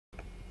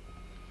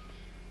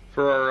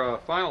For our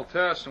final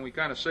test, and we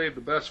kind of saved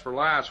the best for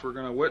last, we're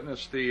going to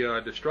witness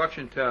the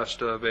destruction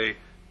test of a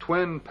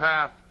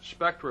twin-path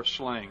spectra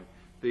sling.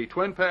 The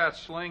twin-path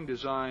sling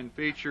design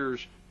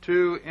features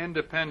two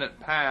independent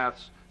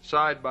paths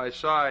side by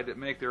side that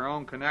make their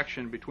own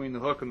connection between the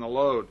hook and the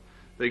load.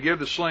 They give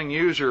the sling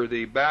user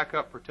the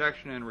backup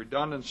protection and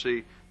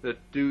redundancy that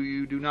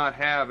you do not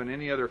have in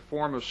any other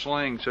form of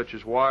sling, such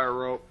as wire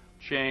rope,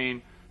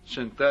 chain,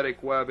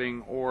 synthetic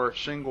webbing, or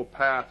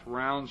single-path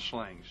round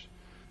slings.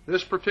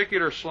 This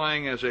particular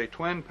sling is a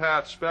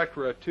twin-path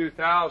Spectra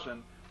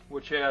 2000,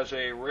 which has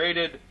a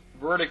rated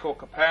vertical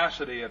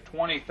capacity of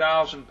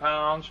 20,000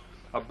 pounds,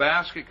 a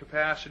basket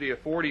capacity of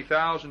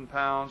 40,000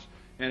 pounds,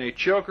 and a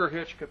choker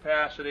hitch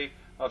capacity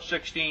of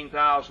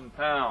 16,000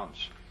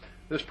 pounds.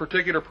 This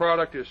particular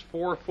product is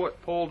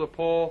 4-foot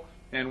pole-to-pole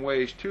and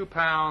weighs 2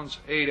 pounds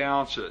 8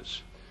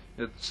 ounces.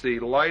 It's the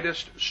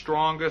lightest,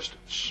 strongest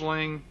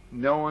sling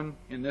known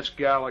in this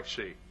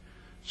galaxy.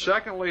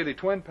 Secondly, the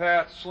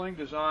twin-path sling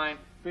design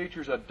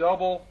features a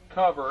double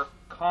cover,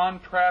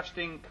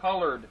 contrasting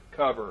colored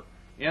cover.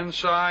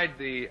 Inside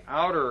the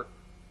outer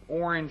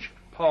orange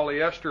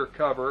polyester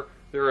cover,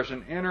 there is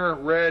an inner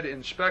red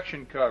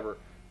inspection cover,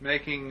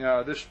 making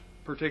this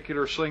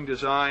particular sling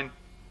design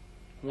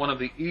one of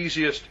the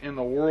easiest in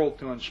the world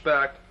to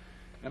inspect.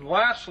 And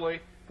lastly,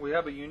 we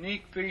have a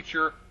unique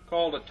feature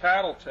called a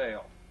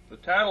tattletale. The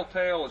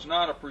tattletale is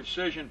not a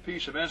precision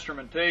piece of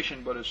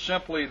instrumentation, but is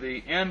simply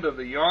the end of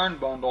the yarn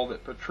bundle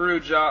that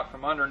protrudes out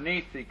from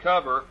underneath the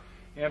cover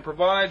and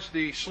provides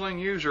the sling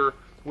user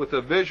with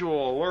a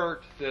visual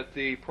alert that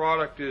the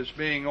product is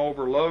being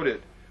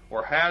overloaded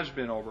or has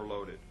been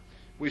overloaded.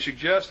 We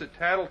suggest that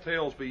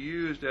tattletales be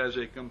used as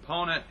a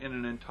component in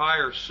an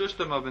entire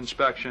system of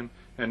inspection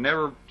and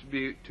never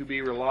to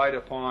be relied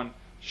upon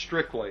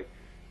strictly.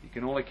 You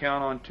can only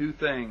count on two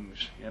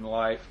things in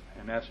life,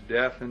 and that's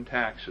death and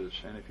taxes.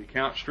 And if you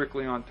count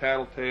strictly on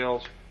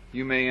tattletales,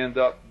 you may end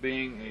up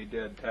being a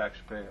dead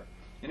taxpayer.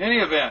 In any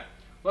event,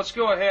 let's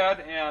go ahead,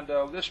 and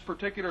this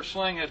particular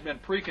sling has been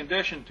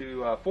preconditioned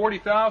to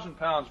 40,000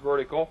 pounds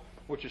vertical,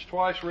 which is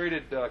twice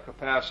rated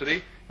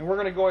capacity, and we're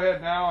going to go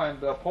ahead now and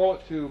pull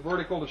it to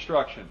vertical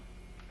destruction.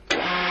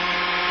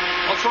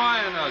 I'll try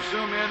and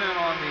zoom in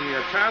on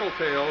the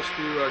tattletales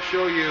to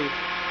show you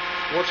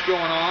what's going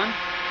on.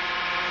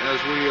 As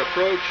we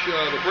approach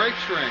the brake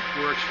strength,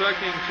 we're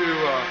expecting to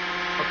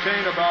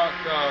obtain about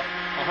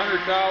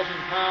 100,000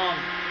 pound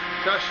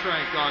test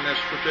strength on this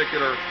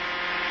particular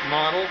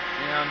model,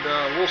 and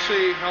we'll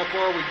see how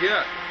far we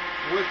get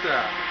with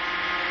that.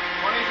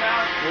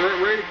 20,000. We're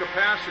at rated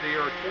capacity,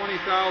 or 20,000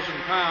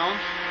 pounds.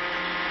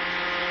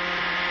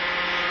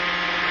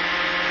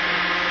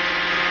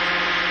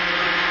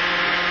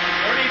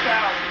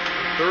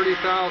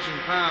 30,000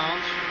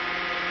 pounds.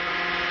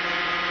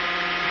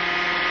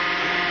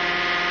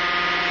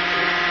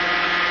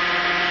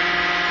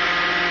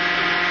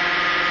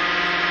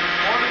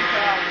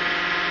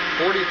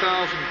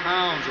 40,000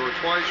 pounds, or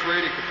twice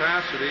rated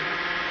capacity.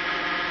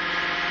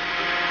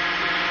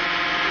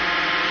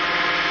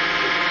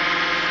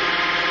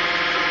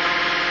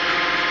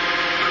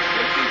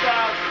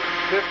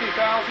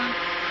 50,000?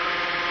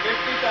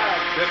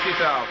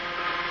 50,000.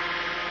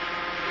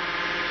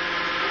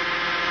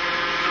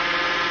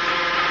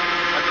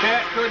 A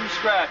cat couldn't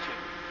scratch it.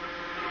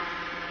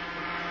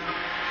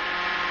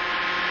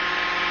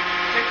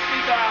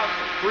 60,000.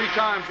 3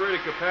 times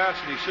rated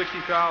capacity,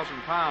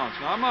 60,000 pounds.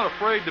 Now, I'm not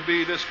afraid to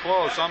be this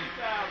close.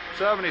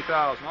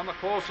 70,000. I'm the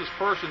closest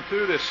person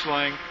to this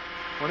sling.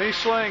 When these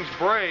slings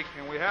break,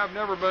 and we have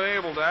never been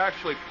able to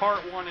actually part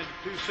one into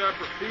 2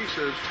 separate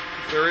pieces,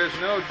 there is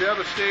no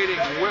devastating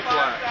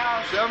whiplash.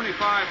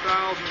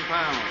 75,000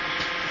 pounds.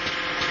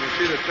 You can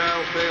see the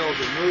tattletales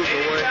have moved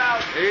away.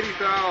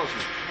 80,000.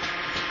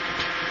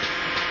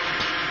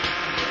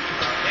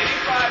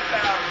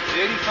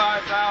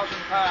 85,000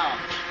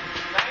 pounds.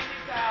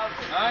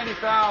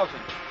 90,000.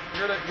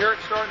 Hear it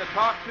starting to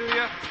talk to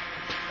you?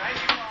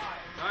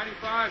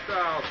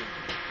 95,000.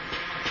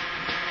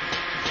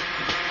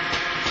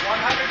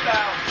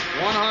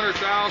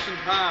 100,000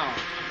 pounds.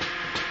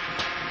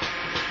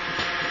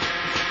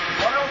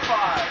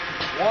 105.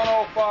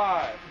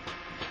 105.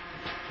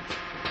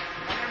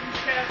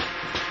 110.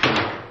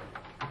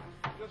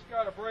 Just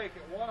got a break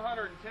at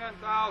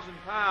 110,000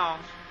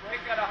 pounds.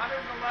 Break at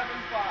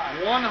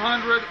 111,500.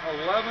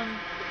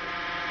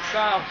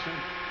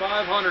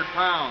 111,500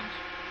 pounds.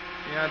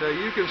 And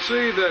you can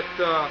see that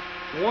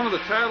one of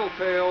the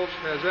tattletales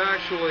has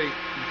actually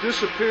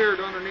disappeared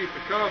underneath the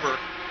cover.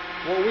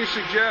 What we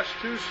suggest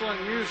to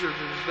sling users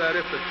is that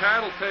if the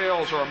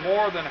tattletales are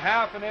more than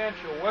half an inch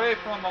away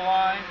from the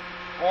line,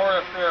 or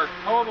if they're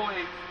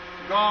totally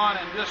gone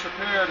and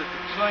disappeared, that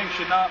the sling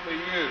should not be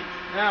used.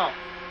 Now,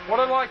 what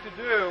I'd like to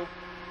do,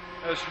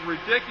 as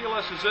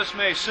ridiculous as this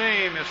may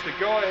seem, is to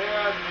go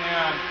ahead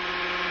and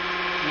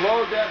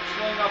load that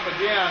sling up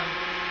again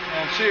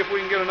and see if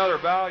we can get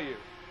another value.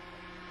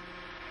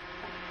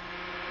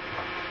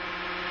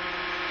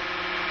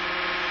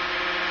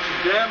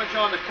 Some damage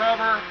on the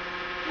cover.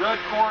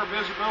 Red core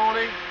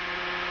visibility,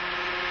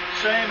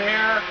 Same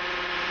here.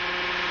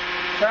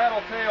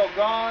 Tattletale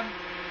gone.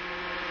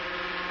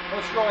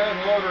 Let's go ahead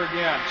and load her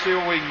again, see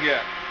what we can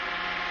get.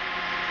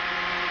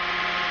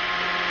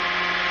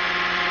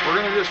 We're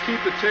going to just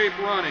keep the tape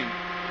running. 20,000.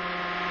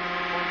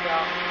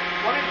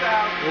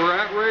 We're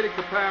at rated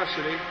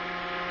capacity.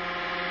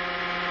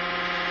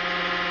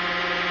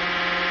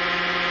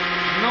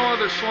 No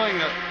other sling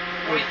that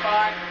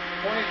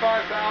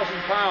 25,000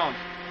 pounds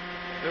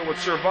that would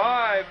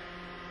survive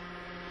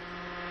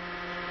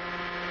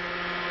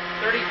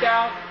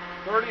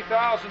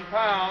 30,000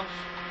 pounds.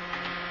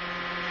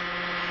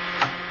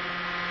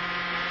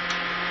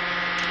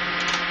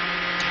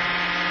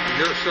 And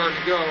here it's starting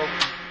to go.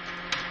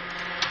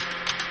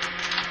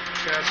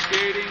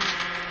 Cascading.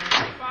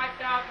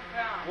 35,000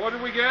 pounds. What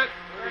did we get?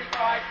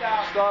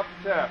 35,000. Stop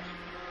the test.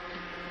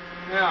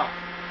 Now,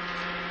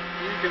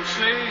 you can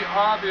see,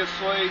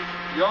 obviously,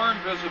 yarn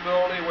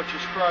visibility, which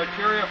is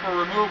criteria for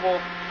removal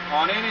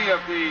on any of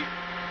the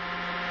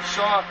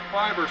soft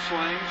fiber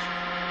slings.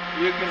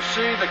 You can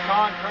see the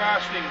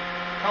contrasting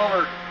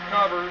colored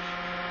covers,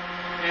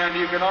 and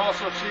you can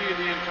also see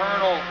the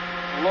internal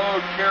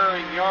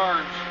load-carrying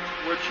yarns,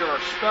 which are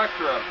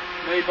spectra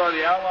made by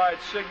the Allied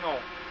Signal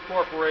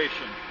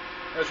Corporation.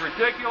 As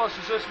ridiculous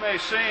as this may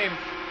seem,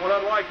 what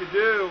I'd like to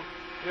do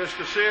is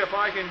to see if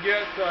I can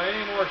get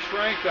any more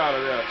strength out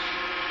of this.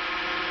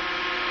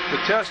 The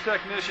test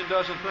technician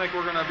doesn't think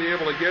we're going to be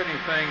able to get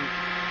anything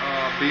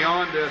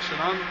beyond this, and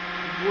I'm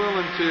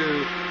willing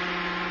to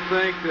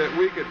think that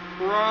we could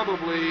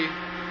probably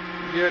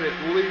get at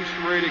least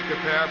rated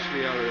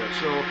capacity out of this.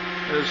 So,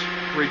 as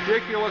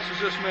ridiculous as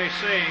this may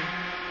seem,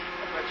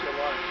 I'll bet you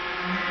lunch.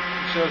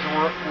 it says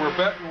we're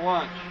betting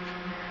lunch.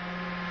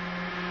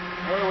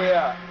 Where are we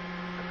at?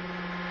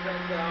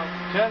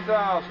 10,000.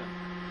 10,000.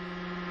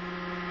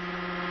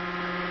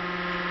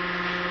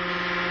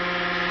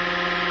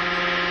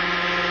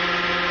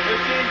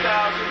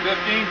 15,000.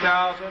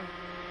 15,000.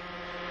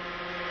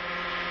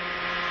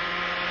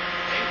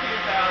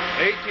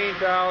 18,000.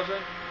 18,000.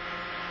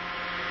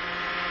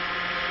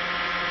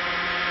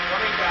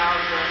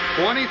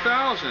 20,000.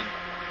 20,000.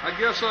 I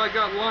guess I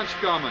got lunch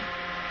coming.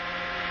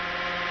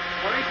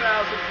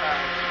 20,000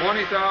 pounds.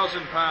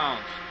 20,000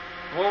 pounds.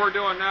 What we're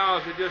doing now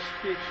is we just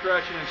keep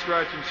stretching and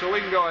stretching, so we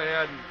can go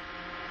ahead and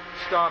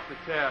stop the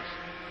test.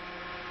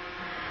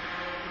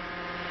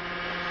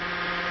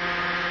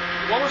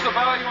 What was the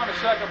value on the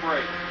second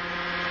break?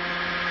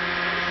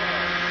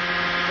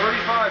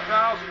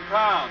 35,000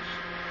 pounds.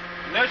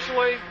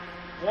 Initially,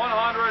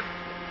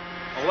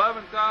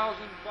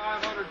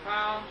 111,500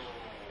 pounds.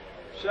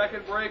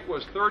 Second break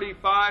was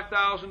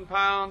 35,000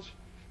 pounds.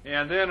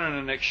 And then in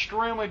an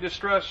extremely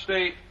distressed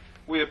state,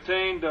 we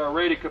obtained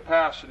rated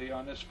capacity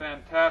on this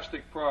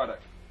fantastic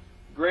product.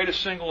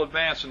 Greatest single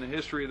advance in the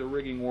history of the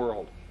rigging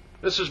world.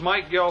 This is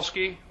Mike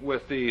Gelsky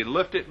with the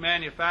Lift It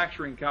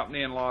Manufacturing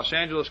Company in Los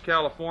Angeles,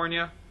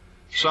 California,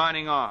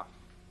 signing off.